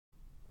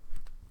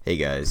Hey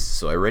guys,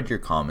 so I read your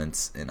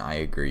comments and I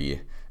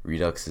agree.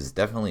 Redux is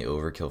definitely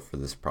overkill for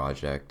this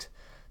project,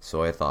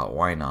 so I thought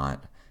why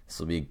not? This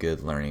will be a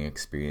good learning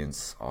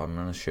experience. I'm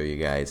going to show you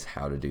guys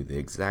how to do the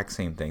exact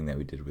same thing that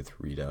we did with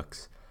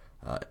Redux,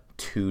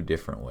 two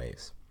different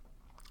ways.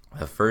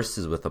 The first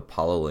is with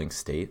Apollo link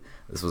state.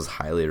 This was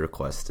highly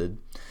requested.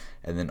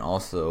 And then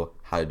also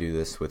how to do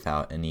this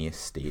without any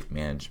state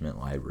management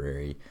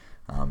library,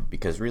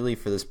 because really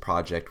for this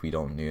project we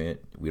don't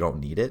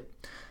need it.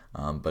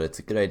 But it's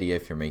a good idea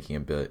if you're making a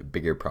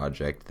bigger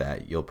project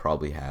that you'll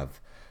probably have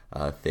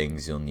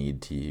things you'll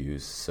need to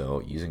use.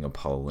 So using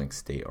Apollo link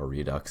state or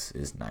Redux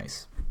is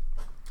nice.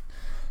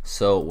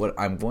 So what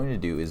I'm going to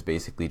do is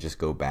basically just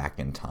go back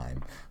in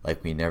time,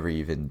 like we never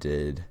even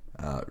did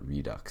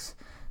Redux.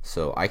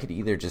 So I could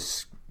either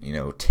just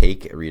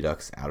take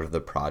Redux out of the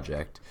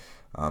project,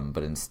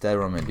 but instead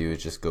what I'm going to do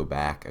is just go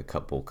back a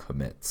couple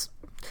commits.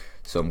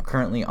 So I'm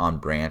currently on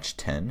branch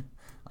 10.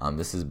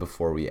 This is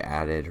before we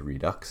added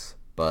Redux,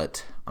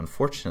 but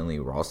unfortunately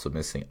we're also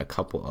missing a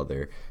couple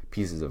other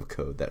pieces of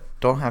code that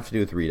don't have to do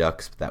with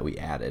Redux but that we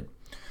added.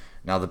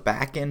 Now the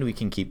back end we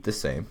can keep the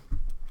same,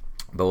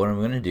 but what I'm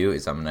going to do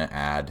is I'm going to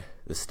add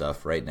the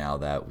stuff right now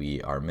that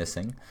we are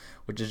missing,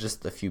 which is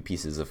just a few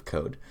pieces of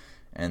code.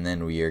 And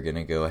then we are going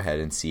to go ahead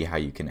and see how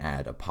you can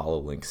add Apollo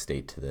link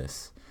state to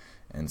this.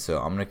 And so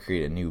I'm going to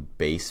create a new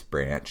base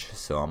branch.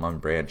 So I'm on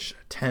branch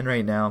 10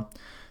 right now.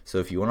 So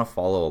if you want to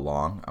follow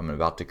along, I'm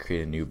about to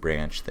create a new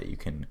branch that you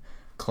can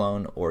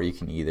clone, or you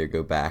can either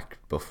go back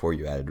before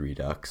you added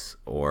Redux,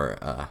 or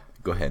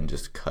go ahead and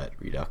just cut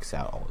Redux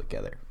out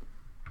altogether.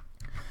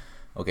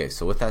 Okay,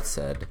 so with that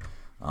said,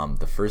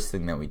 the first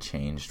thing that we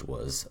changed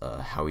was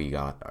how we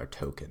got our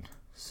token.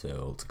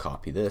 So let's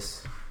copy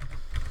this.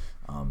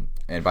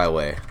 And by the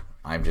way,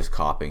 I'm just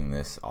copying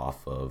this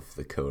off of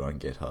the code on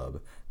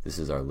GitHub. This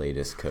is our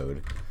latest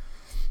code.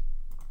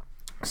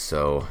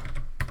 So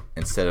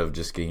instead of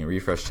just getting a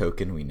refresh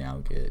token, we now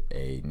get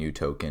a new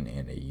token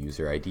and a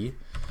user ID,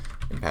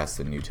 and pass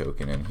the new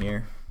token in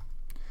here.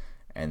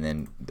 And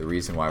then the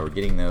reason why we're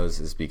getting those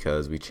is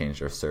because we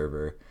changed our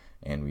server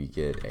and we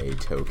get a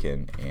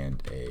token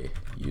and a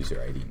user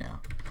ID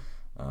now.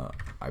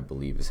 I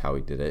believe is how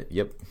we did it.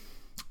 Yep.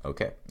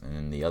 Okay. And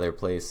then the other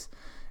place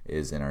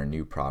is in our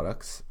new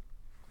products.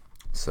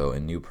 So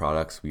in new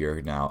products we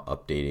are now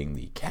updating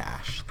the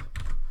cache.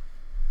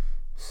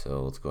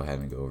 So let's go ahead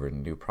and go over to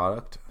new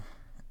product,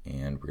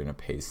 and we're going to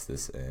paste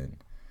this in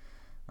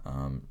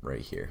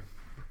right here.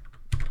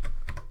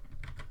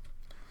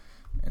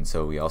 And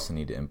so we also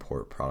need to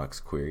import products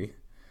query,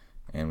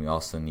 and we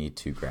also need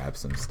to grab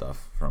some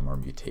stuff from our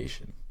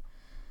mutation.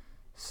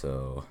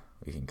 So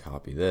we can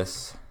copy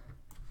this.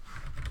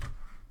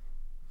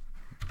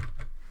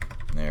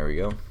 There we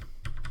go.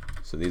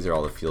 So these are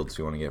all the fields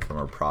we want to get from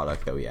our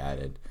product that we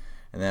added.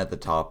 And then at the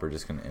top we're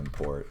just going to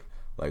import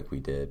like we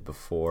did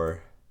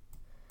before.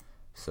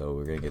 So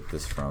we're going to get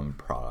this from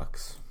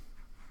products.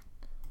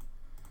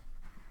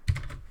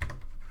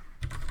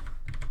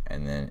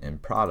 And then in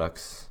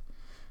products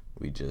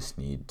we just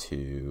need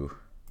to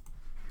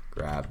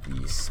grab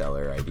the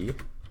seller ID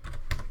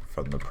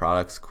from the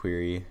products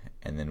query,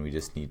 and then we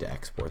just need to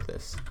export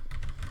this.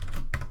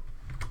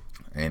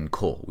 And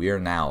cool, we are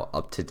now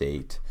up to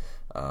date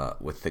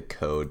with the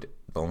code.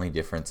 The only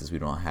difference is we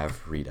don't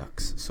have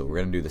Redux. So we're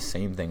going to do the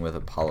same thing with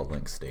Apollo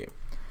link state.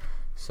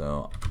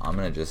 So I'm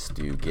going to just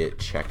do git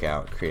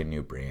checkout, create a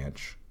new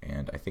branch,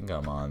 and I think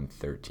I'm on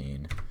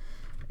 13.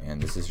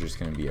 And this is just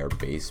going to be our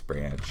base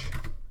branch.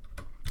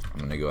 I'm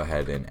going to go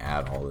ahead and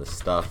add all this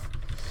stuff.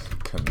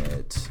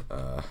 Commit.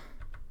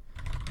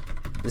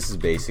 This is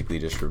basically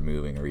just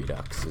removing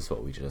Redux is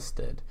what we just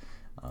did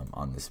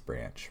on this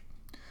branch.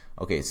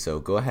 Okay, so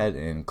go ahead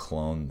and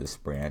clone this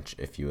branch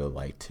if you would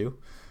like to.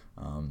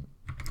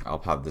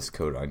 I'll have this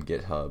code on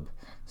GitHub.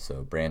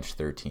 So branch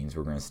 13 is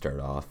where we're going to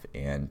start off,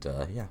 and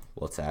yeah,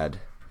 let's add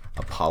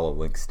Apollo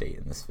link state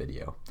in this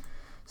video.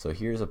 So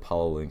here's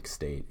Apollo link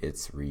state.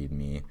 It's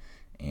README,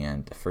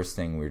 and the first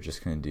thing we're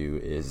just going to do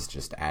is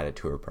just add it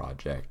to our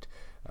project.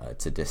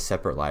 It's a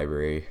separate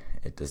library.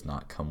 It does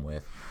not come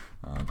with.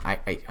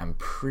 I'm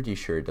pretty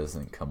sure it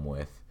doesn't come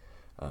with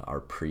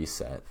our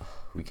preset.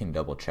 We can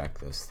double check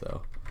this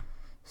though.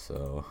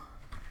 So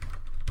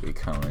we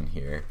come in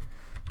here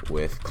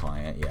with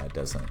client. Yeah, it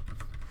doesn't.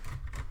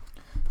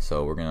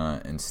 So we're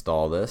gonna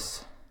install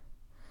this,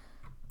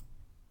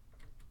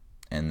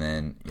 and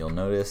then you'll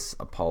notice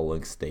Apollo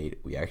link state,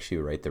 we actually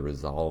write the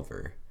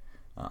resolver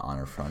on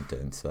our front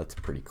end, so that's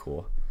pretty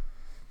cool.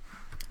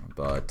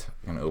 But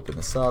I'm gonna open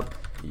this up,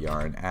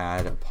 yarn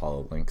add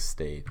Apollo link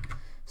state.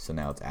 So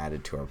now it's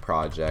added to our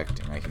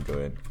project, and I can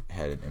go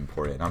ahead and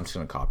import it. And I'm just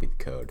gonna copy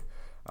the code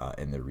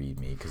in the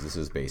README, because this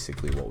is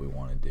basically what we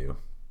want to do.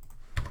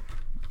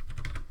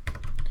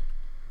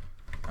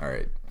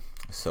 Alright,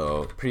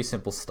 so pretty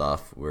simple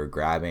stuff. We're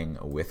grabbing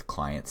a with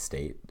client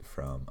state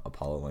from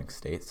Apollo link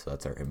state, so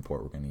that's our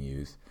import we're going to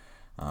use.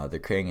 They're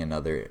creating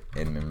another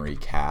in-memory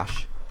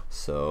cache,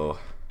 so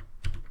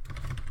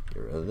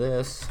get rid of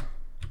this,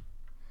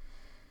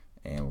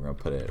 and we're going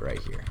to put it right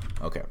here.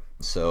 Okay,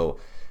 so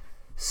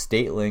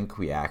State link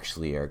we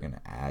actually are going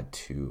to add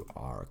to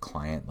our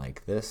client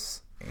like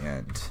this.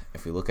 And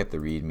if we look at the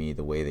README,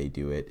 the way they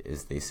do it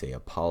is they say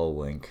Apollo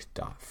link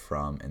dot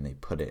from, and they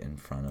put it in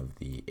front of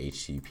the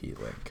HTTP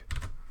link.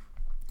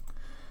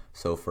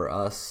 So for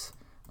us,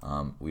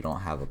 we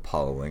don't have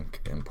Apollo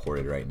link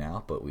imported right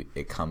now, but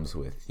it comes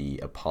with the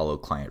Apollo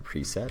client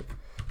preset.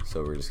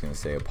 So we're just going to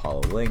say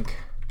Apollo link,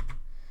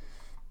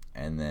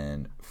 and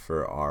then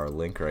for our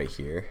link right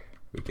here,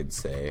 we can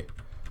say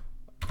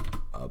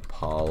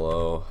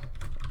Apollo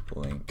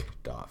link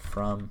dot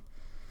from,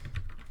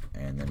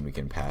 and then we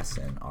can pass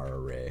in our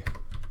array.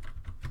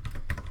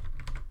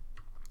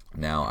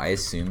 Now I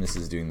assume this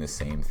is doing the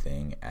same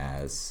thing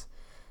as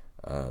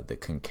the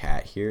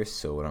concat here,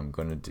 so what I'm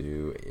going to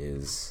do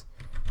is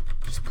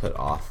just put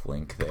off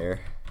link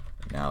there.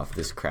 Now if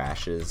this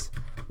crashes,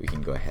 we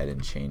can go ahead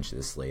and change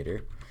this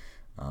later,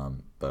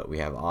 but we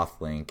have off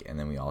link, and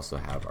then we also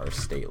have our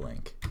state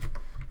link,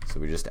 so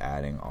we're just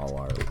adding all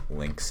our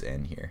links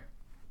in here.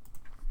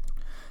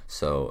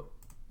 So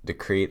to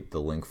create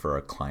the link for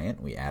our client,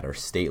 we add our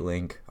state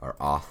link, our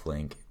auth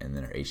link, and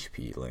then our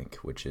HTTP link,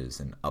 which is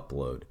an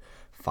upload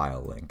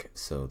file link.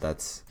 So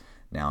that's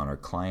now on our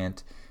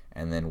client.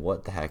 And then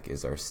what the heck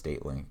is our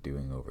state link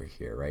doing over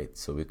here, right?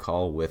 So we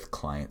call with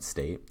client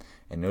state,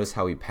 and notice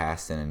how we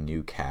pass in a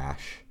new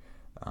cache,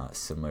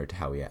 similar to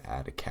how we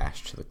add a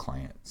cache to the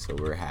client. So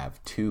we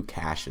have two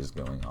caches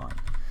going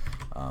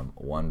on,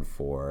 one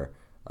for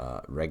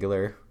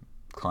regular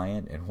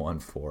client and one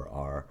for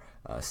our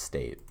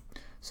state.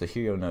 So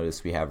here you'll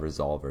notice we have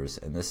resolvers,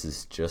 and this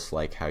is just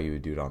like how you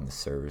would do it on the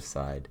server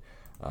side.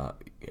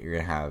 You're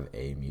going to have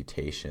a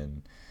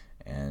mutation,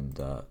 and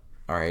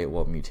alright,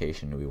 what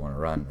mutation do we want to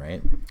run,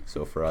 right?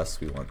 So for us,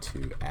 we want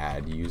to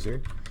add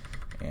user,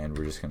 and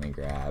we're just going to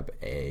grab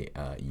a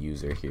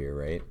user here,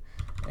 right?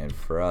 And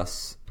for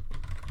us,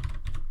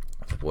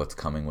 what's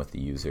coming with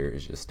the user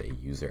is just a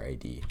user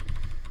ID.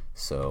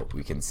 So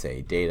we can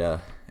say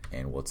data,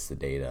 and what's the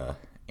data,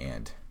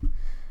 and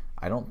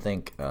I don't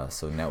think,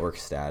 so network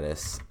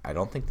status, I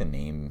don't think the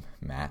name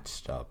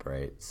matched up,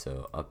 right?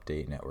 So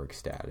update network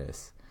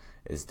status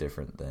is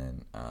different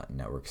than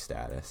network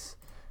status.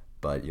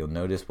 But you'll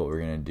notice what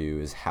we're going to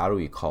do is, how do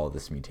we call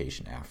this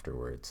mutation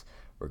afterwards?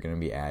 We're going to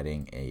be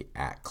adding a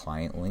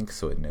 @client link,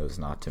 so it knows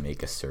not to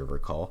make a server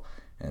call,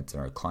 and it's in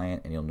our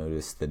client, and you'll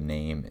notice the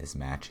name is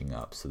matching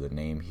up. So the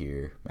name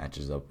here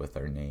matches up with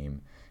our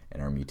name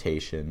and our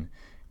mutation,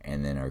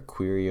 and then our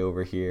query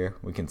over here,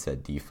 we can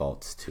set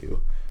defaults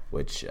to,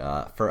 which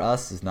for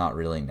us is not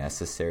really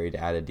necessary to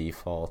add a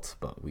default,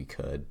 but we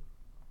could.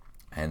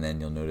 And then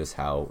you'll notice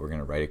how we're going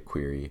to write a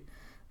query,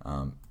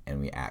 and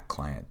we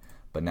 @client.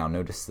 But now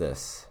notice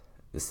this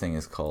thing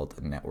is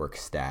called network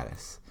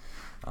status,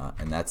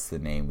 and that's the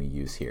name we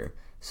use here.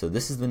 So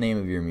this is the name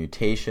of your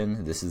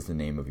mutation, this is the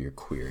name of your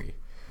query.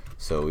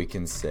 So we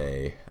can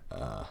say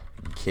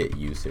kit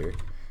user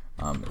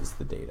is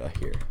the data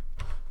here,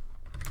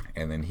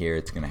 and then here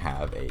it's going to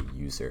have a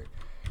user,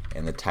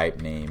 and the type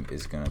name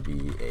is going to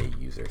be a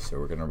user, so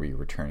we're going to be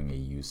returning a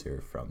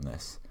user from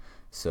this.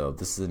 So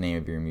this is the name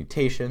of your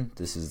mutation,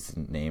 this is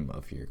the name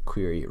of your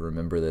query.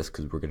 Remember this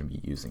because we're going to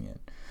be using it.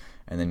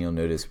 And then you'll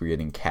notice we're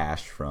getting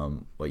cached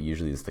from what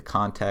usually is the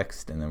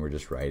context, and then we're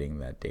just writing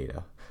that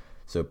data.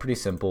 So pretty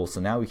simple.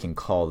 So now we can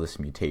call this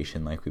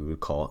mutation like we would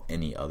call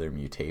any other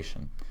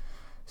mutation.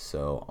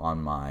 So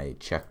on my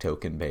check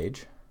token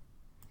page,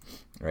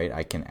 right,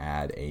 I can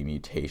add a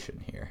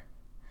mutation here.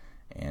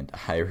 And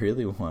I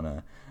really want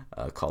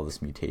to call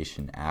this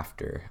mutation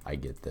after I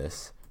get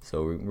this.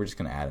 So we're just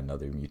going to add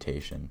another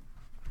mutation,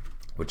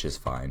 which is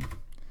fine.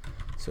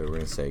 So we're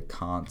going to say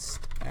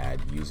const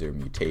add user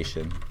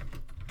mutation,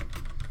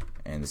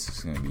 and this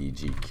is going to be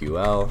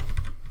GQL.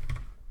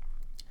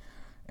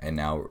 And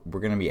now we're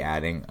going to be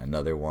adding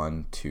another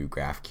one to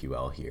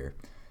GraphQL here.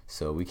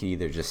 So we can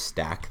either just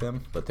stack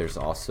them, but there's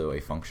also a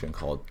function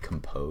called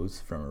compose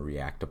from a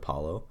React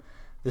Apollo.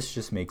 This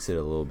just makes it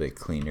a little bit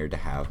cleaner to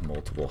have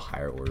multiple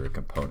higher order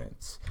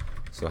components.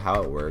 So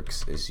how it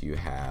works is you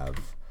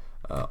have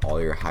all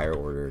your higher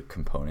order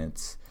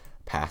components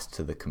passed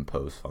to the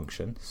compose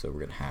function. So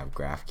we're going to have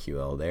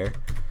GraphQL there,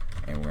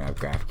 and we're going to have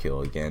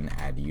GraphQL again,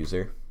 add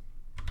user.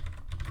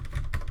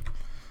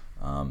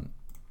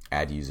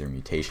 Add user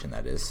mutation,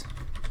 that is.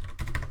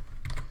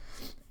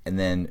 And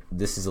then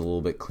this is a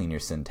little bit cleaner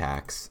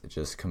syntax,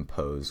 just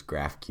compose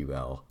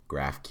GraphQL,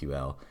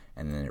 GraphQL,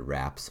 and then it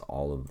wraps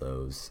all of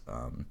those,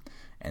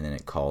 and then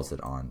it calls it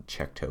on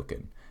check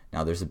token.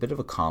 Now there's a bit of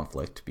a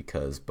conflict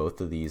because both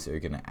of these are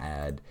going to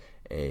add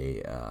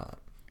a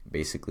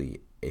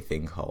basically a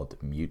thing called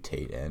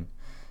mutate in.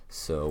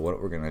 So what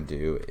we're going to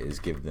do is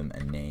give them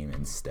a name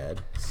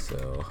instead.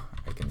 So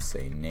I can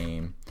say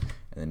name,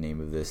 and the name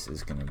of this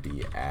is going to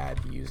be add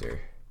user.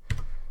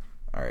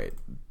 Alright,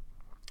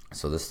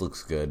 so this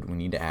looks good. We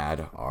need to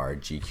add our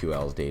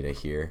GQL data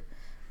here,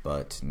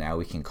 but now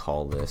we can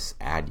call this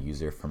add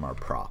user from our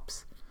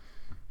props.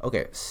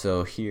 Okay,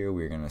 so here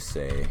we're going to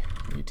say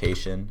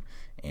mutation,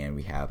 and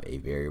we have a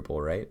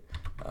variable, right?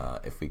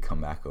 If we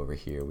come back over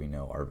here, we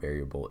know our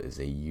variable is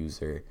a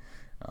user.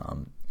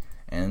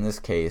 And in this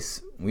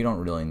case, we don't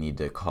really need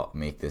to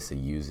make this a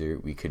user.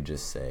 We could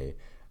just say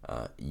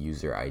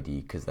user ID,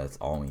 because that's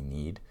all we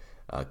need,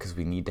 because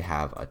we need to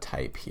have a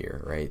type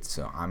here, right?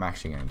 So I'm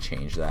actually going to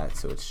change that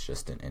so it's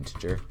just an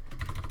integer.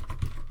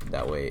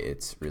 That way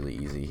it's really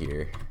easy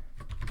here.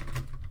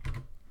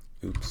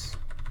 Oops.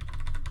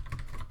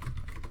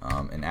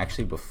 And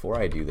actually, before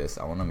I do this,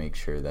 I want to make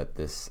sure that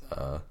this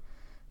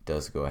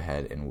does go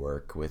ahead and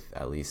work with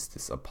at least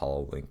this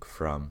Apollo link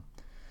from.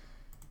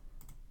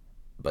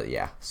 But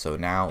yeah, so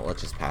now let's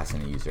just pass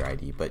in a user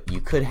ID. But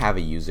you could have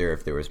a user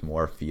if there was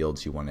more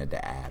fields you wanted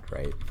to add,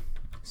 right?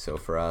 So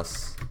for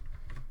us,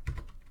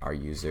 our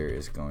user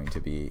is going to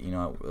be, you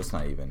know, let's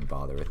not even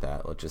bother with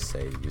that. Let's just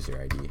say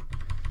user ID.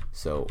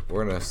 So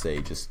we're going to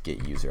say just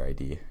get user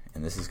ID,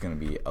 and this is going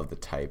to be of the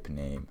type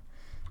name.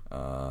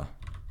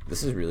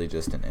 This is really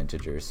just an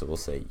integer, so we'll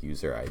say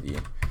user ID.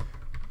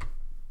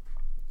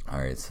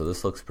 Alright, so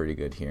this looks pretty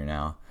good here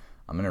now.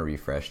 I'm going to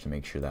refresh to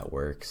make sure that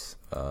works.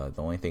 The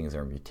only thing is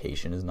our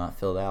mutation is not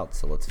filled out,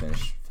 so let's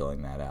finish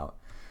filling that out.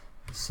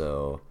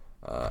 So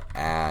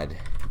add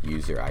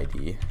user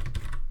ID,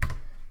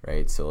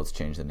 right? So let's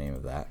change the name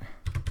of that.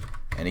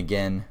 And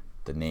again,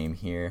 the name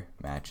here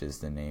matches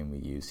the name we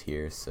use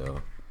here,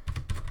 so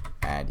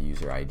add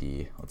user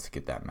ID. Let's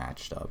get that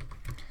matched up.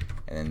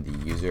 And then the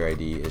user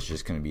ID is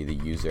just going to be the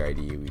user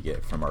ID we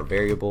get from our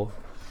variable,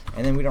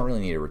 and then we don't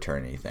really need to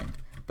return anything.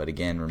 But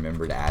again,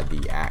 remember to add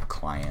the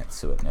 @client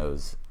so it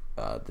knows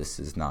this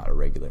is not a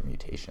regular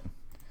mutation.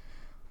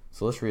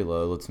 So let's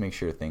reload. Let's make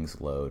sure things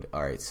load.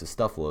 Alright, so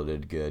stuff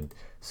loaded, good.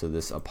 So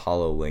this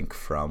Apollo link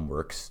from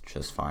works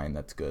just fine.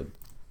 That's good.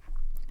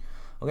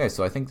 Okay,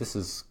 so I think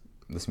this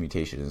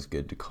mutation is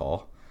good to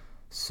call.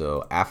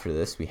 So after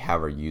this, we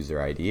have our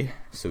user ID,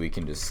 so we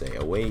can just say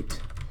await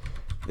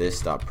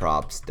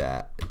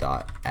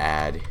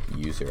this.props.add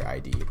user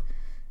ID,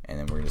 and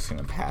then we're just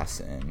going to pass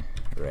in,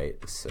 right?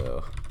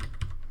 So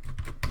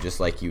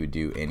just like you would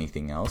do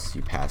anything else,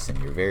 you pass in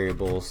your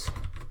variables.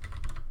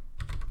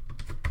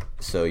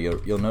 So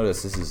you'll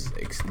notice this is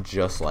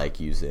just like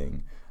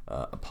using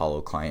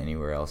Apollo client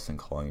anywhere else and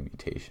calling a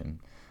mutation.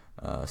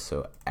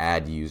 So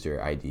add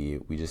user ID,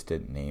 we just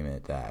didn't name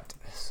it that,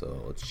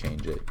 so let's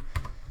change it.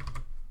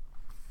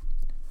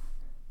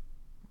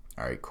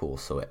 Alright, cool.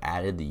 So it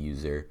added the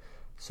user.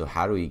 So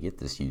how do we get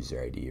this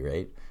user ID,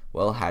 right?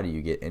 Well, how do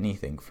you get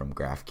anything from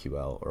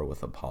GraphQL or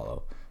with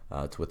Apollo?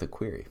 It's with a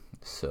query.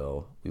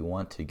 So we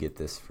want to get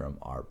this from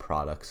our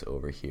products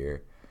over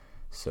here.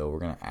 So we're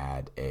going to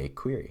add a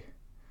query.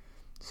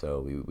 So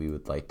we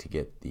would like to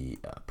get the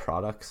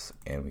products,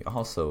 and we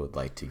also would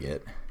like to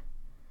get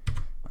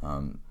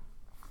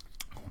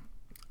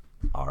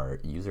our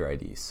user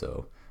ID.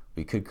 So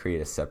we could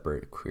create a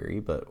separate query,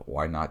 but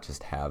why not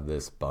just have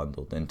this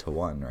bundled into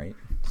one, right?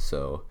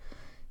 So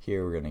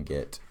here we're going to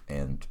get,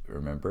 and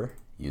remember,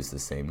 use the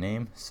same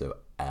name. So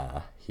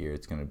here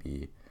it's going to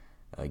be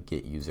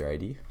get user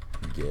ID,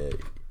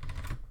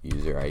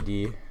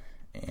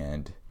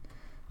 and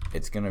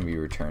it's going to be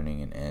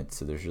returning an int,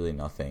 so there's really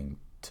nothing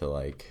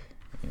to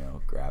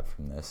grab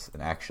from this.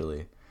 And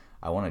actually,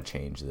 I want to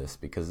change this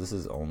because this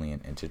is only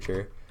an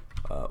integer.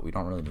 We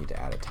don't really need to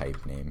add a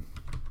type name.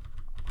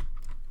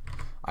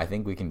 I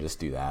think we can just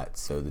do that.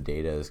 So the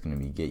data is going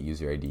to be get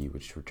user ID,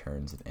 which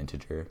returns an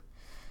integer.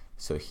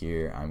 So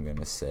here I'm going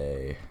to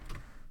say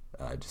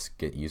just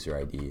get user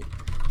ID,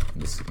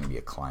 and this is going to be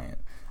a client.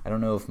 I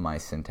don't know if my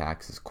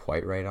syntax is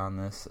quite right on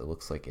this. It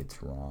looks like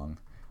it's wrong.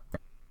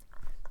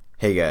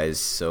 Hey guys,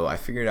 so I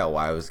figured out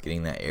why I was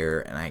getting that error,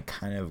 and I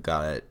kind of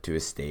got it to a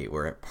state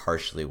where it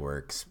partially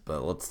works,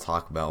 but let's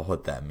talk about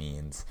what that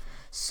means.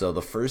 So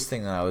the first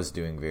thing that I was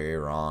doing very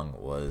wrong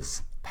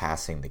was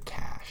passing the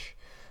cache.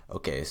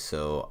 Okay,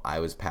 so I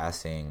was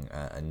passing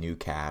a new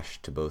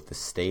cache to both the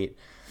state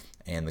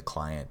and the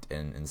client,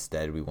 and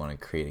instead we want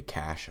to create a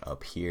cache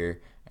up here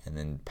and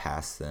then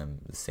pass them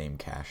the same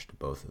cache to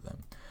both of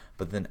them.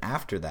 But then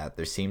after that,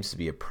 there seems to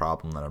be a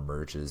problem that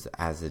emerges that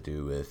has to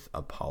do with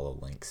Apollo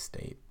link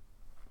state.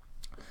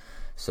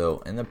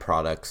 So in the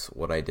products,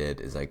 what I did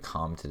is I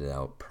commented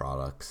out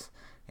products,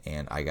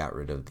 and I got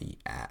rid of the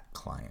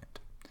 @client.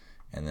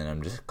 And then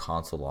I'm just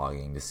console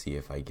logging to see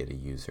if I get a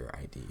user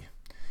ID.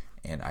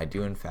 And I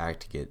do in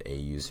fact get a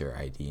user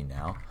ID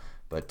now,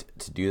 but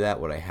to do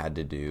that, what I had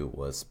to do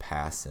was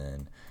pass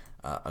in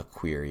a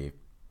query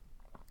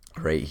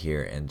right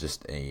here and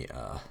just a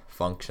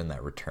function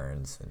that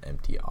returns an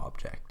empty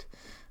object.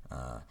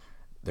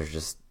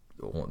 This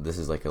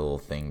is like a little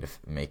thing to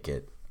make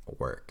it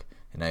work.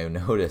 And I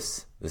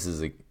notice this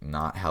is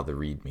not how the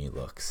README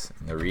looks.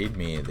 In the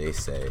README, they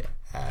say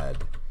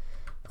add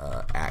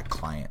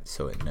 @client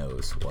so it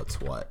knows what's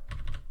what,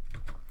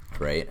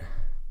 right?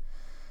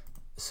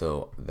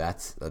 So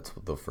that's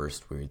the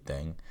first weird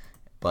thing.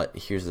 But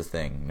here's the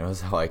thing.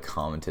 Notice how I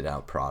commented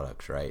out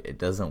products, right? It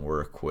doesn't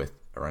work with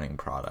running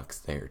products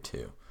there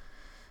too.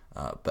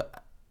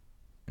 But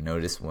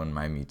notice when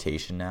my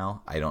mutation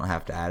now, I don't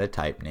have to add a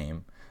type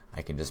name.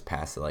 I can just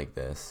pass it like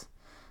this.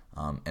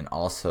 And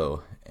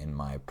also in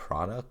my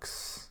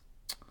products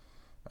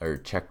or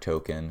check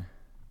token,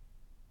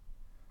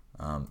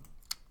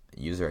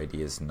 user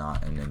ID is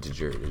not an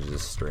integer, it is a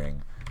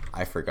string.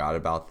 I forgot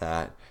about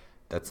that.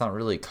 That's not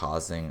really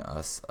causing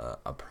us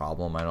a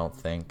problem, I don't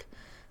think.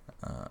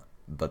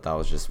 But that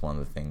was just one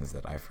of the things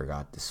that I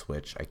forgot to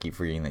switch. I keep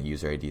forgetting that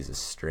user ID is a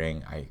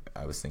string.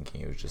 I was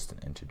thinking it was just an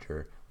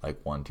integer, like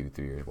 1, 2,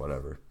 3 or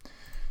whatever.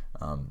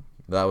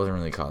 That wasn't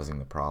really causing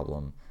the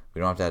problem. We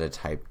don't have to add a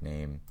type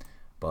name,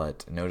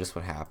 but notice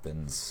what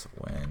happens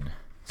when,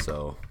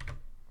 so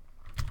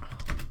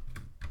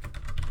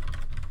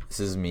this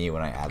is me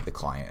when I add the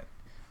client.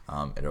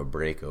 It'll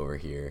break over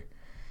here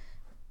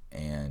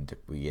and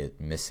we get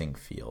missing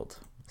field.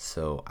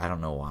 So I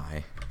don't know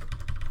why.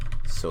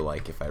 So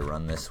like if I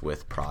run this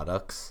with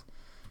products,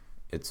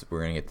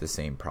 we're gonna get the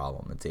same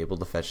problem. It's able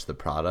to fetch the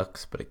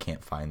products, but it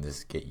can't find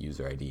this get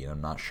user ID, and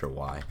I'm not sure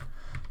why.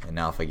 And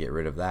now if I get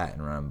rid of that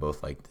and run them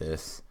both like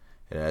this,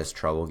 it has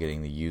trouble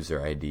getting the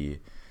user ID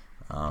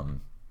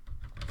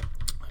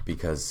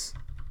because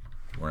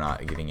we're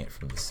not getting it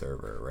from the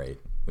server, right?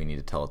 We need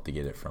to tell it to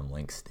get it from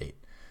link state.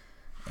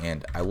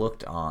 And I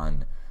looked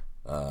on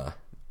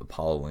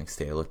Apollo link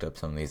state. I looked up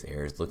some of these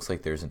errors. Looks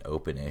like there's an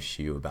open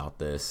issue about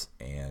this,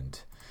 and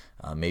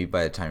maybe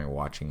by the time you're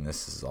watching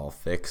this is all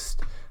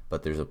fixed,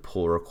 but there's a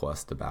pull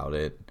request about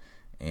it,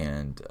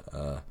 and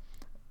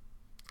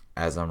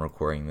as I'm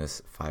recording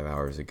this 5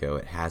 hours ago,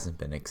 it hasn't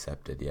been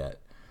accepted yet,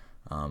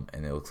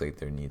 and it looks like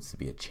there needs to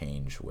be a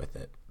change with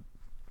it.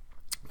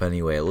 But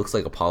anyway, it looks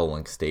like Apollo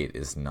link state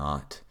is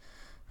not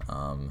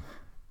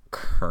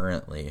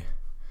currently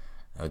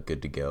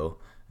good to go.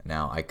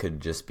 Now I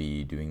could just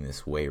be doing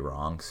this way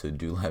wrong, so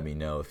do let me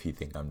know if you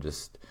think I'm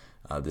just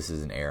this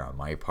is an error on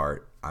my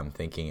part. I'm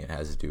thinking it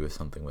has to do with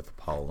something with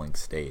Apollo link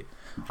state.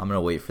 I'm gonna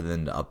wait for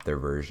them to up their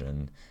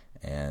version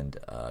and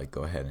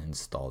go ahead and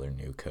install their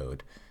new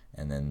code,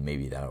 and then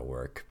maybe that'll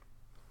work.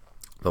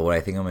 But what I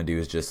think I'm gonna do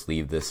is just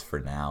leave this for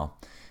now,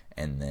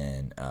 and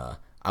then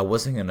I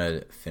wasn't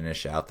gonna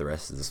finish out the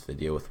rest of this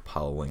video with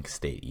Apollo link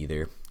state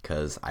either,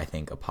 because I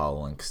think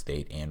Apollo link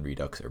state and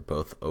Redux are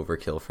both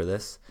overkill for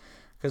this.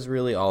 Because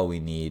really all we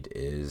need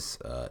is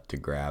to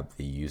grab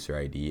the user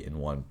ID in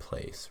one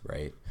place,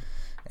 right,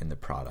 in the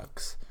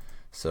products.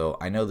 So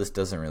I know this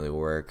doesn't really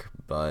work,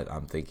 but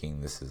I'm thinking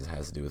this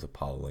has to do with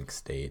Apollo link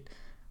state.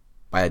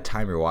 By the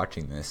time you're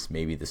watching this,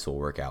 maybe this will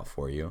work out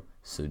for you,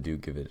 so do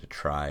give it a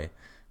try.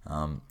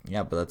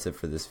 Yeah, but that's it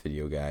for this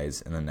video,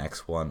 guys. In the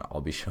next one,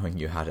 I'll be showing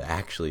you how to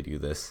actually do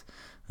this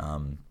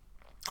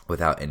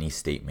without any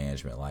state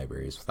management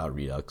libraries, without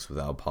Redux,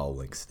 without Apollo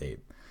link state.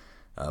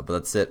 But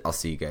that's it. I'll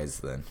see you guys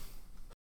then.